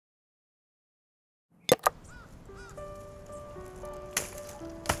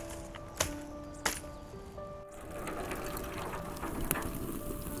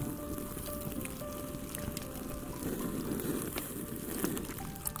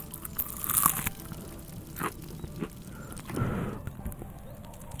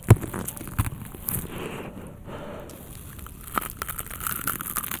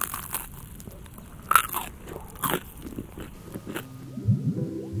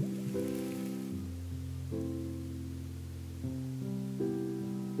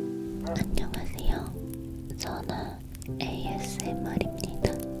저는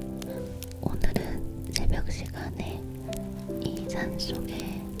asmr입니다. 오늘은 새벽 시간에 이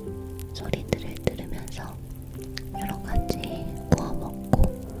산속의 소리들을 들으면서 여러가지 구워먹고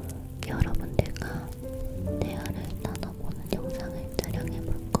여러분들과 대화를 나눠보는 영상을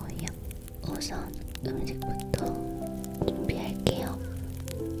촬영해볼 거예요. 우선 음식부터 준비할게요.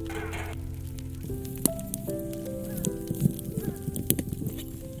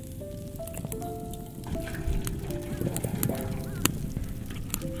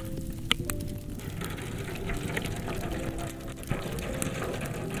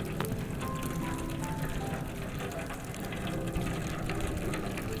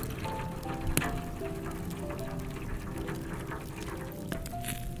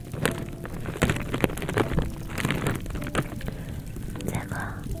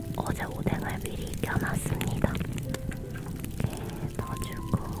 제가 어제 오뎅을 미리 껴놨습니다. 이렇게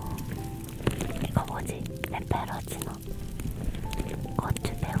넣어주고, 이거 뭐지? 페페로치노,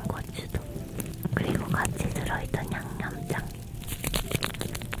 고추, 매운 고추도, 그리고 같이 들어있던 양념장.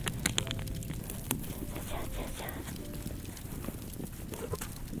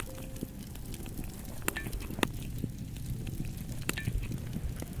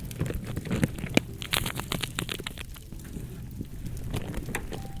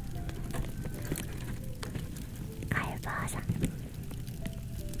 갈바사.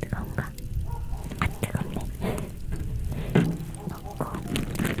 뜨거운가? 안 뜨겁네. 넣고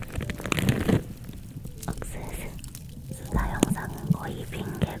옥수수. 수다영상은 거의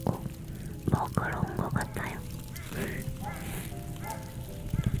핑계고 먹으러 온 것 같아요.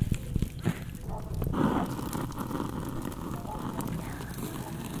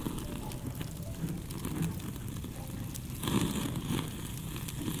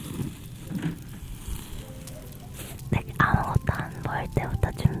 아무것도 안 먹을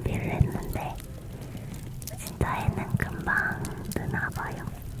때부터 준비를 했는데 진짜 애는 금방 드나봐요.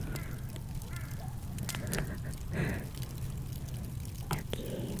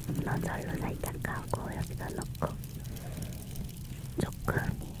 여기 너절로 살짝 까고 여기다 넣고, 조금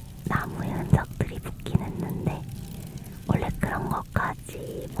나무의 흔적들이 붙긴 했는데 원래 그런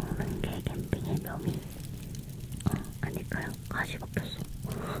것까지 먹는 게 캠핑의 묘미 아닐까요? 가시 먹혔어.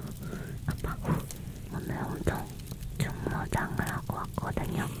 아파. 오늘 엄청 중무장을 하고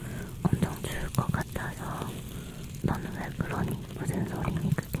왔거든요. 엄청 추울 것 같아서 너는 왜 그러니? 무슨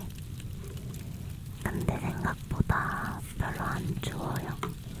소리니 그게? 근데 생각보다 별로 안 추워요.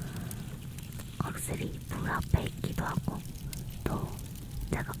 확실히 불 앞에 있기도 하고, 또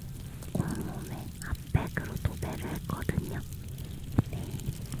제가 온몸에 핫팩으로 도배를 했거든요. 네,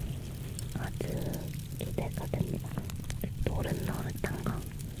 아주 기대가 됩니다. 노릇노릇한 거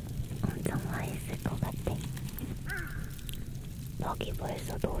엄청 맛있을 것 같아. 여기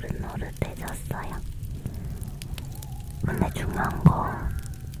벌써 노릇노릇해졌어요. 근데 중요한 거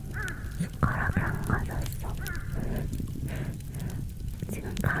숟가락을 안 가졌어.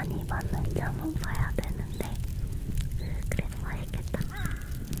 지금 간이 맞는지 한번 봐야 되는데 그래도 맛있겠다.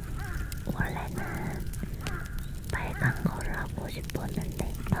 원래는 빨간 거를 하고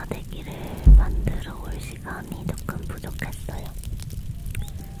싶었는데 다대기를 만들어 올 시간이 조금 부족했어요.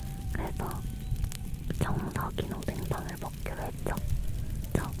 그래서 정석인 오뎅탕을 먹기로 했죠.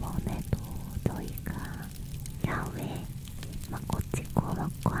 저번에도 저희가 야외 막 꼬치 구워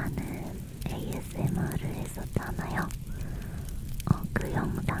먹고 하는 asmr을 했었잖아요. 그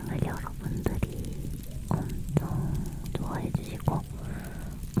영상을 여러분들이 엄청 좋아해주시고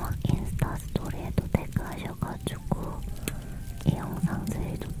막 인스타 스토리에도 태그하셔가지고 이 영상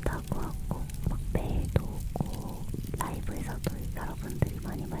제일 좋다고 하고 막 메일도 오고 라이브에서도 여러분들이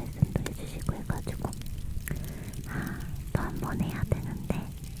많이 말씀도 해주시고 해가지고 또 한 번 해야 되는데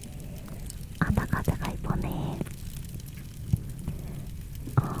하다가 제가 이번에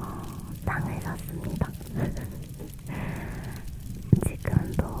땅을 샀습니다.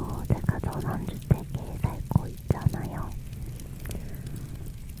 지금도 제가 전원주택에 살고 있잖아요.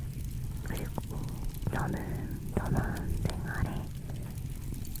 그리고 저는 전원생활에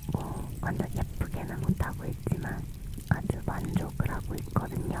완전 예쁘게는 못하고 있지만 아주 만족을 하고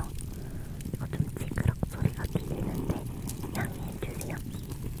있거든요. 이거 좀 찌그럭 소리가 들리는데 양해해주세요.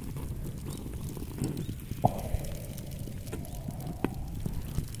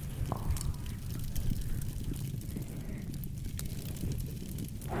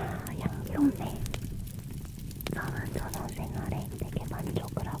 양기롭네. 저는 전원생활에 되게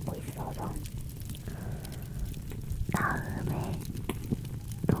만족을 하고 있어서 다음에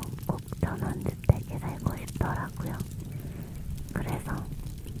또 꼭 전원주택에 살고 싶더라고요. 그래서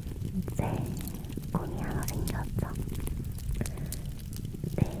이제 꿈이 하나 생겼죠.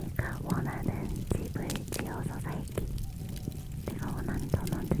 내가 원하는 집을 지어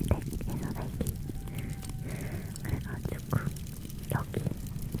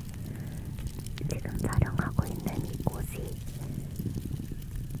지금 촬영하고 있는 이곳이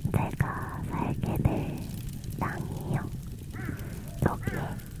제가 살게 될 땅이에요. 여기에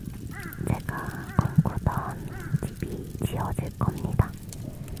제가 꿈꾸던 집이 지어질 겁니다.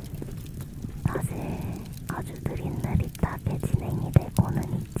 사실 아주 느릿느릿하게 진행이 되고는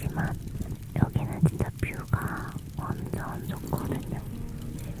있지만 여기는 진짜 뷰가 완전 좋거든요.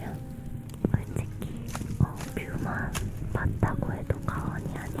 보시면 솔직히 뷰만 봤다고 해도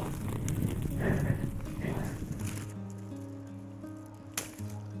과언이 아니에요.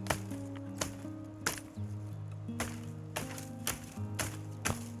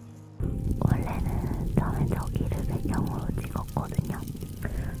 원래는 처음에 저기를 배경으로 찍었거든요.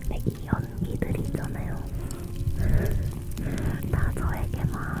 근데 이 연기들 있잖아요. 다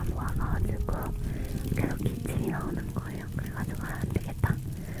저에게만 와가지고 계속 기침이 나오는 거예요. 그래가지고 안 되겠다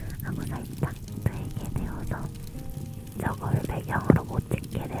하고 살짝 들게 되어서 저걸 배경으로 못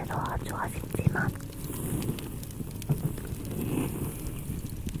찍게 돼서 아주 아쉽지만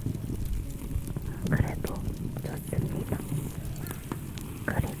그래도 좋습니다.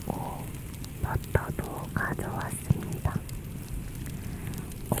 그리고 버터도 가져왔습니다.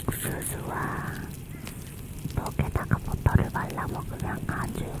 옥수수와 떡에다가 버터를 발라 먹으면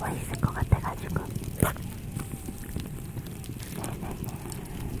아주 맛있을 것 같아가지고. 네네네.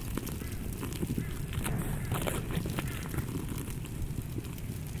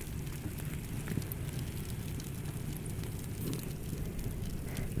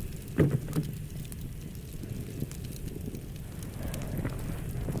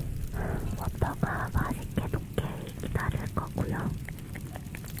 버터가 맛있게 녹게 기다릴 거고요.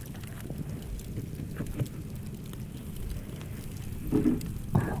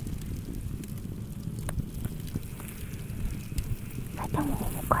 어머, 살짝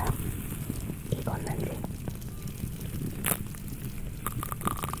먹어볼까요? 익었는지.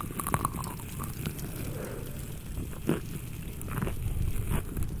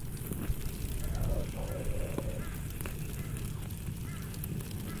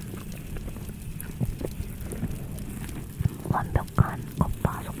 완벽한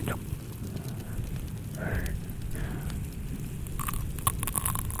겉바속촉.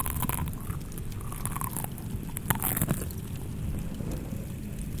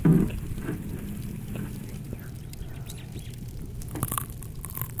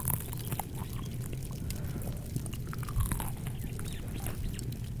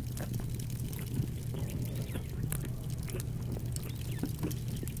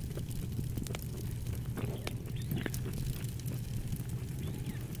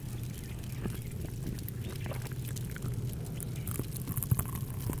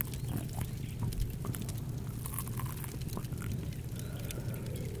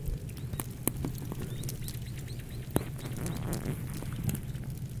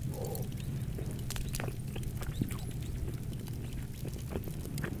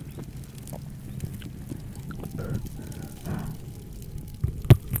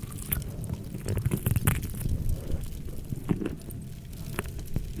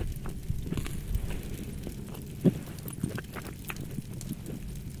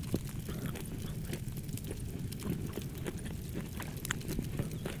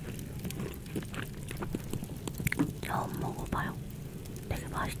 처음 먹어봐요. 되게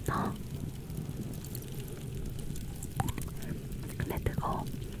맛있다. 근데 뜨거워.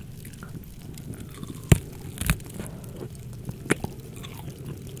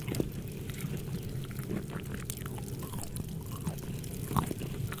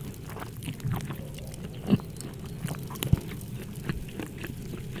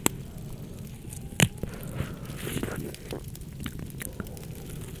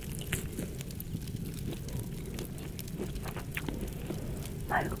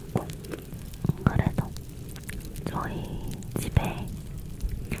 맛있고. 그래도 저희 집에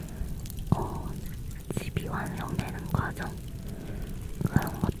집이 완성되는 과정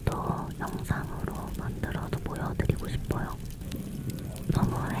그런 것도 영상으로 만들어서 보여드리고 싶어요.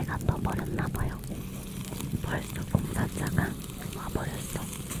 너무 해가 떠버렸나봐요. 벌써 공사차가 와버렸어.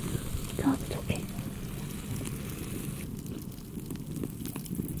 저쪽에.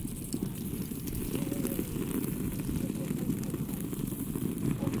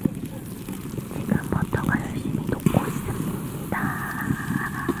 지금 버터가 열심히 녹고 있습니다.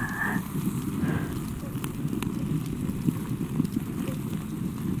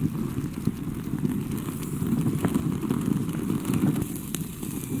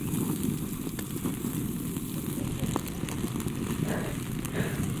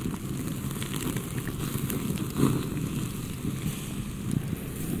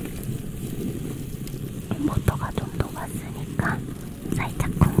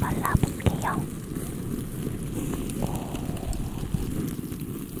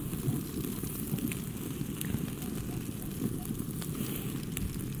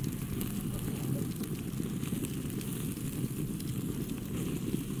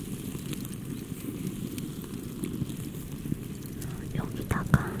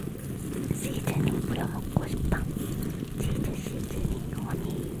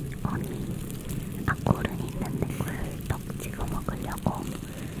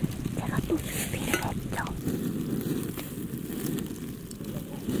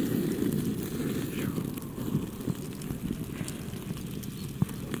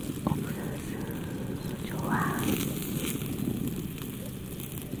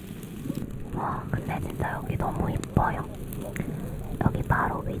 와, 근데 진짜 여기 너무 이뻐요. 여기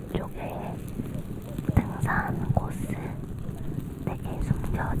바로 위쪽에 등산 코스 되게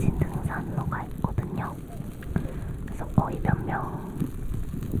숨겨진 등산로가 있거든요. 그래서 거의 몇 명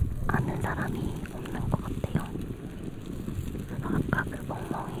아는 사람이 없는 것 같아요. 그래서 아까 그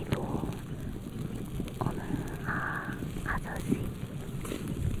멍멍이도 어느 아저씨랑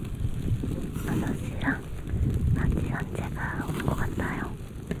같이 산책을 온 것 같아요.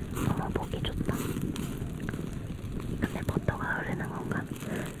 너무 보기 좋다. 근데 버터가 흐르는 건가?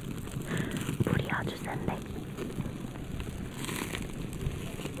 물이 아주 센데.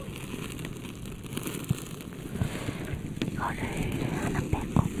 이거를 하나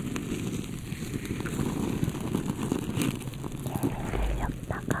빼고 얘를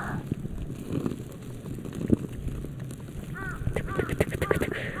였다가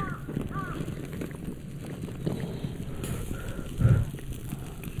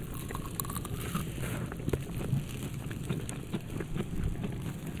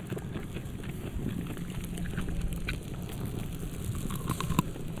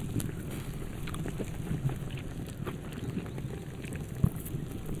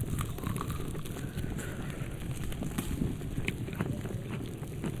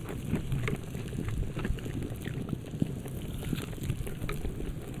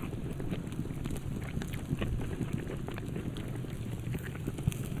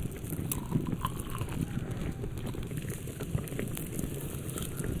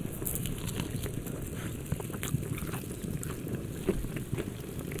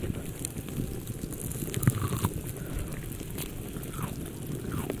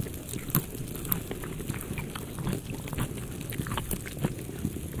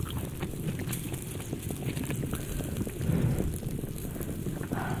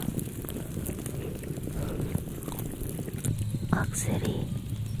확실히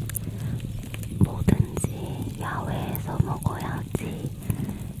뭐든지 야외에서 먹어야지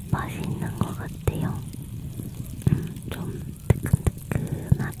맛있는 것 같아요. 좀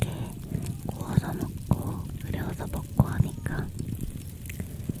뜨끈뜨끈하게 구워서 먹고 끓여서 먹고 하니까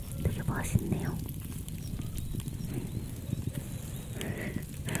되게 맛있네요.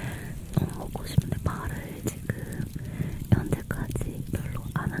 너무 먹고 싶은데 말을 지금 현재까지 별로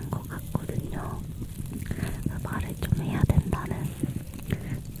안 한 것 같거든요. 말을 좀 해야 된다는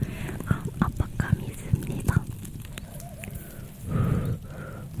압박감이 있습니다.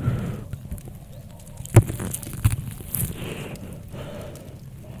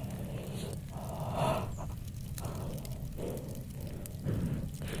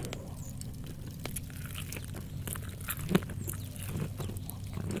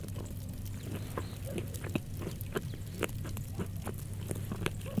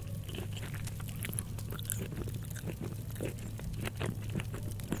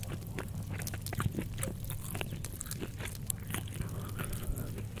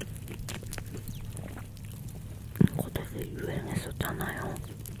 이거 되게 유행했었잖아요.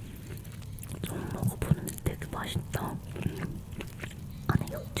 좀 먹어보는데 되게 맛있다. 안에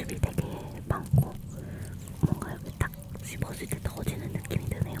육즙이 되게 많고 뭔가 여기 딱 씹었을 때 터지는 느낌이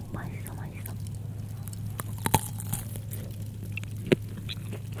드네요. 맛있어, 맛있어.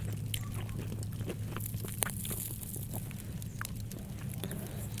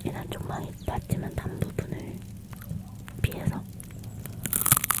 얘는 좀 많이 탔지만 단 부분을 피해서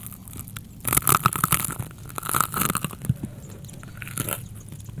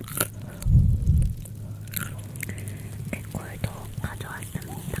꿀도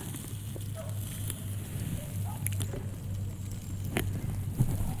가져왔습니다.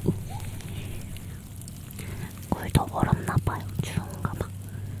 꿀도 얼었나봐요. 추운가봐.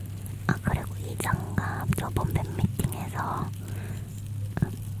 아, 그리고 이 장갑 저번 팬미팅에서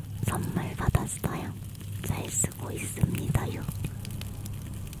선물 받았어요. 잘 쓰고 있습니다요.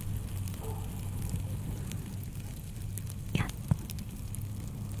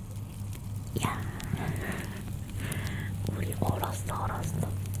 야, 우리 얼었어.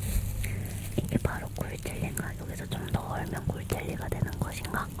 이게 바로 꿀젤리인가? 여기서 좀 더 얼면 꿀젤리가 되는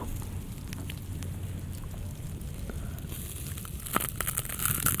것인가?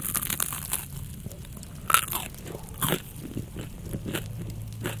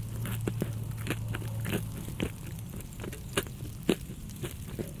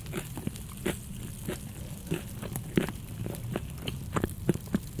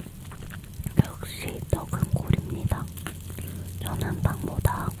 역시 떡은 꿀입니다. 저는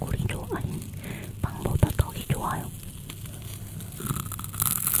빵보다 꿀이 아닌 빵보다 떡이 좋아요.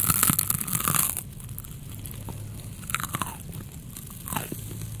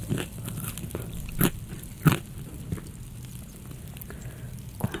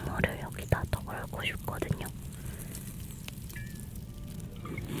 국물을 여기다 더 먹고 싶거든요.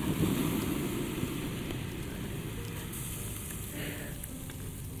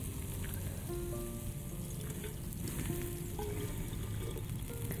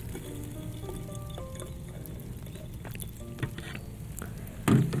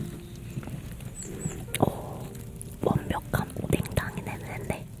 완벽한 오뎅탕이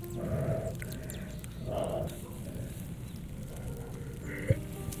냄새인데.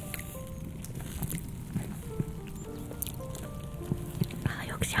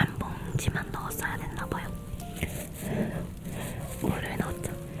 역시 한 봉지만 넣었어야 됐나봐요. 물을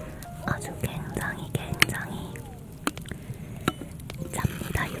넣었죠. 아주 굉장히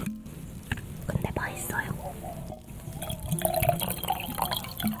짭니다요. 근데 맛있어요.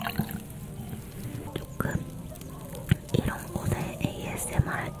 조금 이런 곳에 ASMR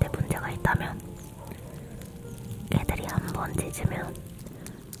할 때 문제가 있다면, 개들이 한 번 짖으면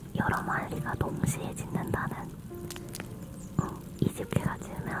여러 마리가 동시에 짖는다는, 이 집 개가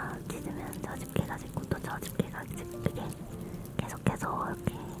짖으면 저 집 개가 짖고 또 저 집 개가 짖고, 이게 계속해서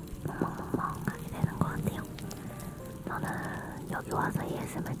이렇게 멍멍멍 하게 되는 것 같아요. 저는 여기 와서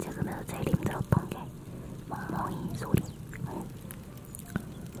ASMR 찍으면서 제일 힘들었던 게 멍멍이 소리.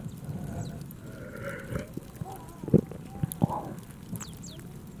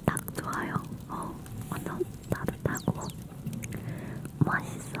 딱 좋아요. 완전 따뜻하고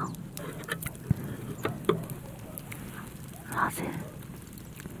맛있어. 사실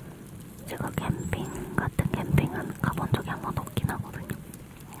제가 캠핑은 가본 적이 한 번도 없긴 하거든요.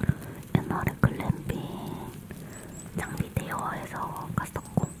 옛날에 글램핑 장비 대여해서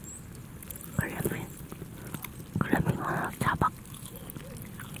갔었고, 글램핑 하나 자박.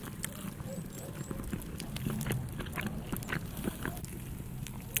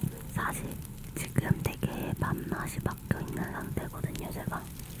 사실 지금 되게 밤낮이 바뀌어있는 상태거든요. 제가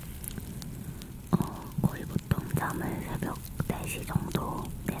거의 보통 잠을 새벽 4시 정도,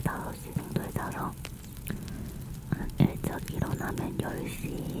 4, 5시 정도에 자서 일찍 일어나면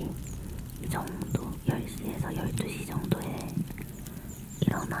 10시 정도, 10시에서 12시 정도에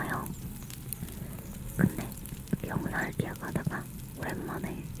일어나요. 근데 영상을 기억하다가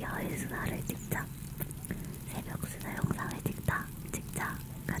오랜만에 야외수다를 찍자, 새벽 수다 영상을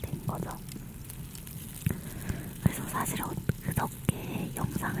찍자가 된 거죠. 그래서 사실 그저께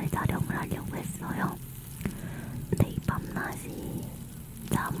영상을 촬영을 하려고 했어요. 근데 이 밤낮이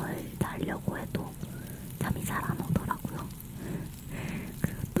잠을 자려고 해도 잠이 잘 안 오더라고요.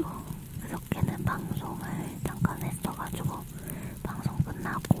 그리고 또 그저께는 방송을 잠깐 했어가지고, 방송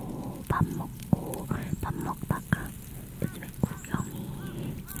끝나고 밥 먹다가 요즘에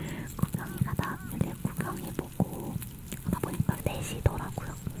구경이가 나왔는데 구경해보고 하다 보니까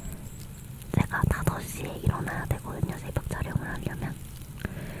 4시더라고요. 제가 5시에 일어나야 되거든요, 새벽 촬영을 하려면.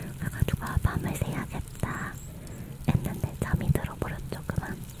 그래가지고 밤을 새야겠다 했는데 잠이 들어버렸죠,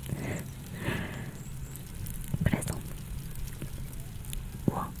 그만. 그래서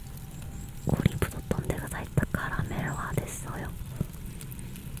우와, 굴이 붙었던 데가 살짝 카라멜화 됐어요.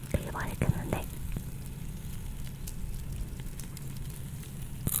 되게 맛있겠는데?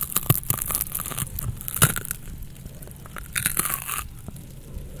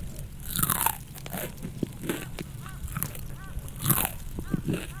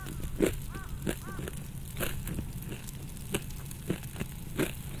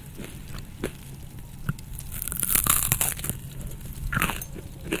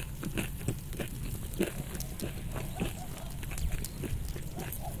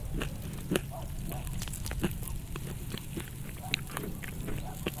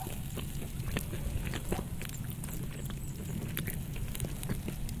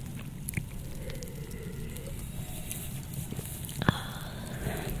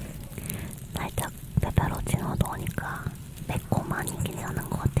 살짝 페페로치노 넣으니까 매콤하니 괜찮은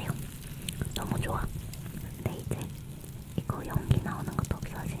것 같아요. 너무 좋아. 근데 이제 이거 연기 나오는 것도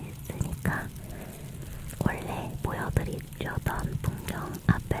없어졌으니까 원래 보여드리려던 풍경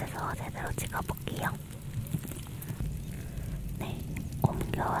앞에서 제대로 찍어볼게요. 네,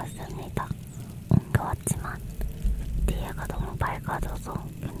 옮겨왔습니다. 옮겨왔지만 뒤에가 너무 밝아져서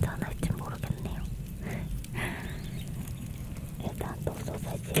괜찮을지 모르겠네요. 일단 또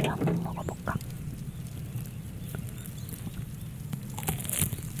소세지를 한번 먹어볼까?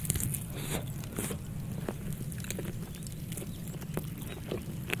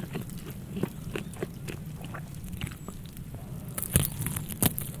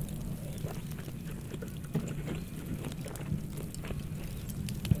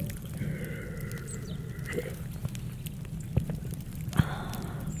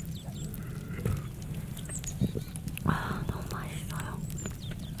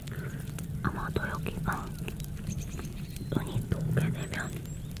 여기가 눈이 또 오게 되면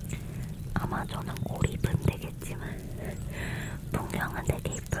아마 저는 고립은 되겠지만 풍경은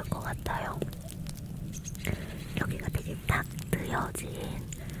되게 이쁠 것 같아요. 여기가 되게 탁 트여진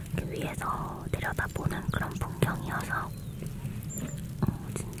위에서 내려다보는 그런 풍경이어서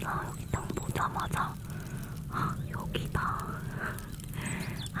진짜 여기 딱 보자마자 여기다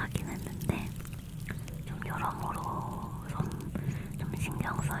하긴 했는데 좀 여러모로 좀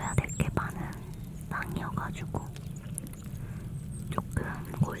신경 써야 될 게 많은 땅이어가지고 조금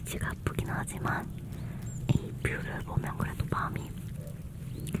골치가 아프긴 하지만 이 뷰를 보면 그래도 마음이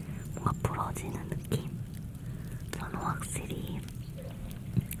뭔가 풀어지는 느낌? 저는 확실히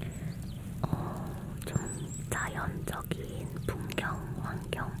좀 자연적인 풍경,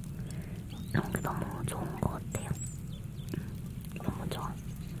 환경 이런 게 너무 좋은 것 같아요. 너무 좋아.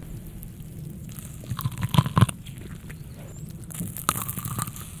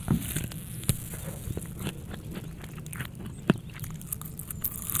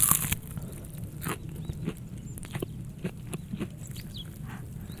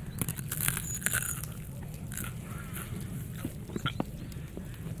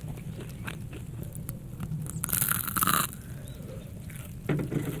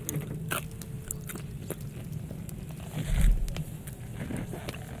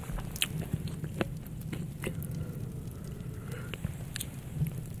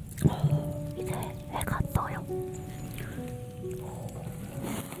 이제 해가 떠요.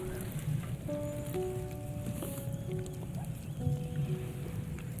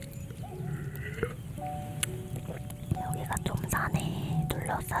 여기가 좀 산에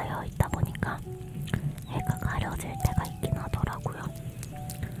둘러싸여 있다 보니까 해가 가려질 때가 있긴 하더라고요.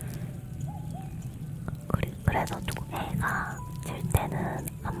 그래서 좀 해가 질 때는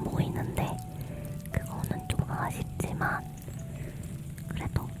안 보이는데 그거는 좀 아쉽지만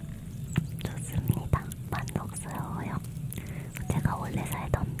그래도 좋습니다. 만족스러워요. 제가 원래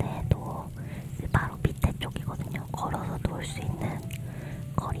살던 데도 바로 밑에 쪽이거든요. 걸어서도 올 수 있는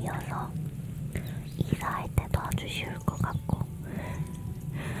거리여서 이사할 때도 아주 쉬울 것 같고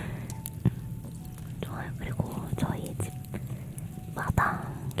좋아요. 그리고 저희 집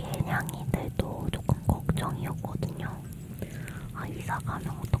마당 개냥이들도 조금 걱정이었거든요. 이사 가면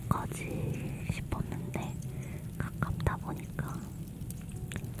어떡하지 싶었는데 가깝다 보니까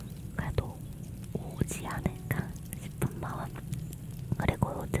그래도 오지 않을까 싶은 마음.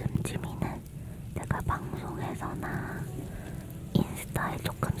 그리고 요즘 취미는 제가 방송에서나 인스타에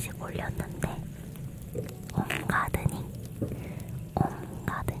조금씩 올렸는데 홈가드닝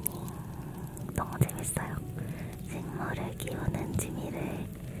너무 재밌어요. 식물을 키우는 취미를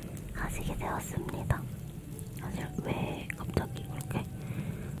가지게 되었습니다. 사실 왜 갑자기 그렇게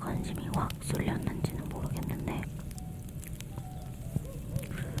관심이 확 쏠렸는지는 모르겠는데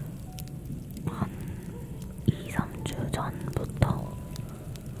한 2-3주 전부터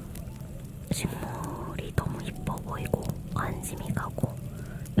식물이 너무 이뻐 보이고 관심이 가고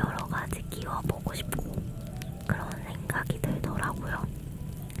여러가지 키워보고 싶고 그런 생각이 들더라고요.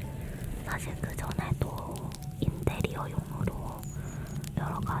 사실 그전에도 인테리어용으로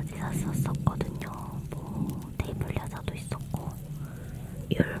여러가지 샀었거든요. 뭐 테이블 야자도 있었고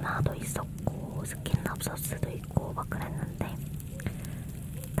율마도 있었고 스킨납서스도 있고 막 그랬는데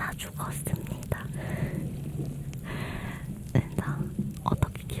다 죽었습니다. 진짜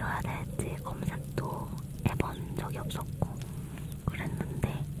어떻게 키워야 될지 검색도 해본 적이 없었고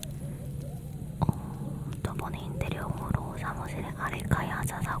그랬는데 저번에 인테리어용으로 사무실에 아레카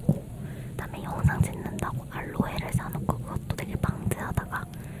야자 사고 그다음에 영상 찍는다고 알로에를 사놓고 그것도 되게 방치하다가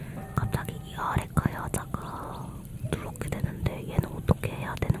갑자기 이 아레카 야자가 누렇게 되는데 얘는 어떻게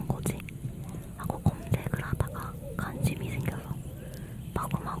해야 되는 거지? 하고 검색을 하다가 관심이 생겨서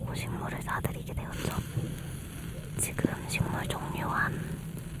마구마구 식물을 사들이게 되었죠. 지금 식물 종류 한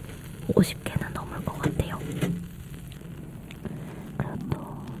 50개는 넘을 것 같아요. 그리고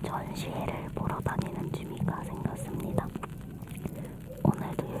또 전시회를 보러 다니는 취미가 생겼습니다.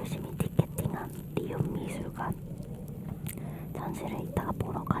 오늘도 열심히 티켓팅한 리움미술관 전시를 이따가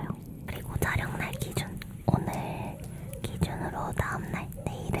보러 가요. 그리고 촬영날 기준 오늘 기준으로 다음날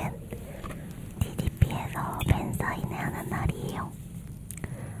내일은 DDP에서 팬사인회는 날이에요.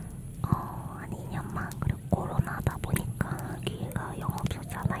 한 2년만 그리고 코로나다 보니까 기회가 영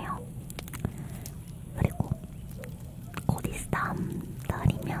없었잖아요. 그리고 곧 있을 다음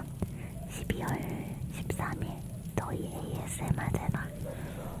달이면 12월 13일 저희 ASMR 채널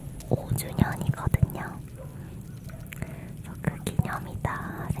 5주년이거든요. 그래서 그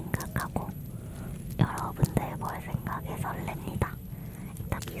기념이다 생각하고 여러분들 볼 생각에 설렙니다.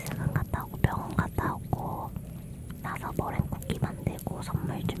 이따 미술관 갔다 오고 병원 갔다 오고 나서 머랭쿠키 만들고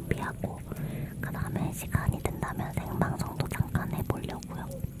선물 준비하고 그 다음에 시간이 된다면 생방송도 잠깐 해보려고요.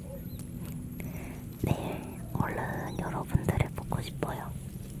 내일 얼른 여러분들을 보고 싶어요.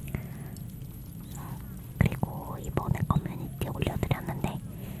 그리고 이번에 커뮤니티에 올려드렸는데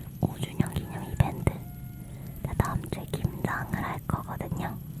 5주년 기념 이벤트 다음 주에 김장을 할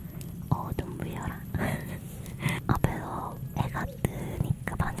거거든요. 눈부여라. 앞에서 해가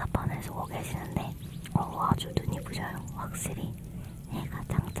뜨니까 반사판을 쓰고 계시는데 아주 눈이 부셔요. 확실히 해가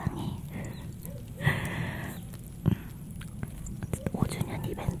짱짱해. 5주년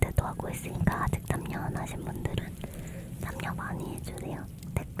이벤트도 하고 있으니까 아직 참여 안 하신 분들은 참여 많이 해주세요.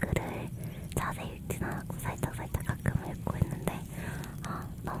 댓글을 자세히 읽진 않고 살짝 가끔 읽고 있는데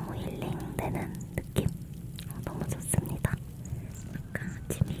너무 힐링되는 느낌. 너무 좋습니다. 아까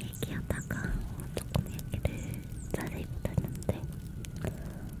아침에 얘기하다가 조금 얘기를 자세히 못했는데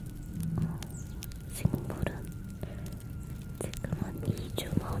식물은 지금 한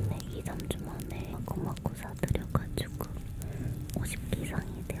 2주 만에 2-3주 만에 고맙고 사드려가지고 50기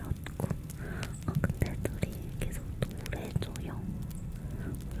이상이 되었고 근데 애들이 계속 노래줘요.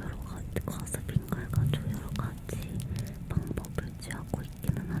 여러가지 과습 인가해가지고 여러가지 방법을 취하고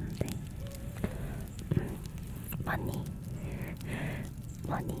있기는 한데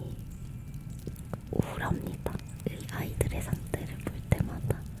많이 우울합니다. 이 아이들의 상태를 볼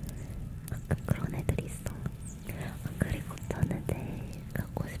때마다 가끔 그런 애들이 있어. 그리고 저는 제일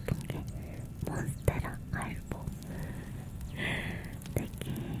갖고 싶은 게 몬스테라 알보.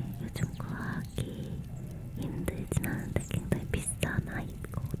 되게 요즘 구하기 힘들진 않은데 굉장히 비싼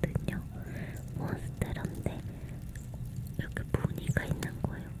아이거든요. 몬스테라인데 이렇게 무늬가 있는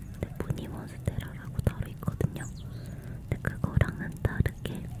거예요. 근데 무늬 몬스테라라고 따로 있거든요. 근데 그거랑은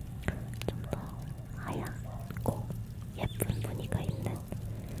다르게 좀 더 하얗고 예쁜 무늬가 있는,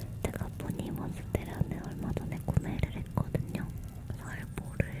 제가 무늬 몬스테라는 얼마 전에 구매를 했거든요. 그래서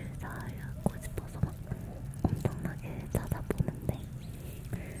알보를 사고 싶어서 막 엄청나게 찾아보는데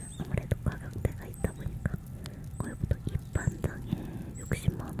아무래도 가격대가 있다 보니까 거의 보통 입반장에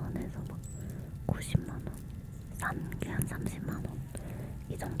 60만원에서 막 90만원, 싼 게 한 30만원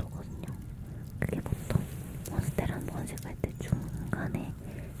이 정도거든요. 그게 보통 몬스테라는 번식할 때 중간에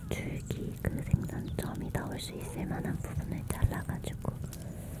줄기 그 생산점이 나올 수 있을 만한 부분을 잘라가지고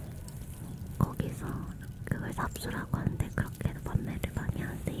거기서 그걸 삽수라고 하는데 그렇게 해서 판매를 많이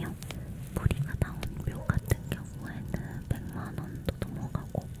하세요. 뿌리가 나온 묘 같은 경우에는 100만원도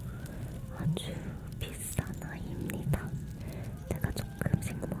넘어가고 아주 비싼 아이입니다. 제가 조금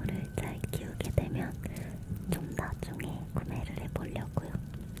식물을 잘 키우게 되면 좀 나중에 구매를 해보려고요.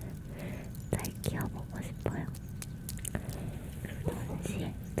 잘 키워보고 싶어요. 그리고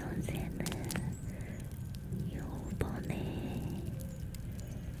전시회는 요번에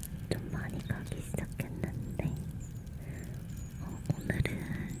좀 많이 가기 시작했는데 오늘은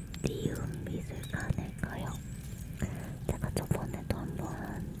리오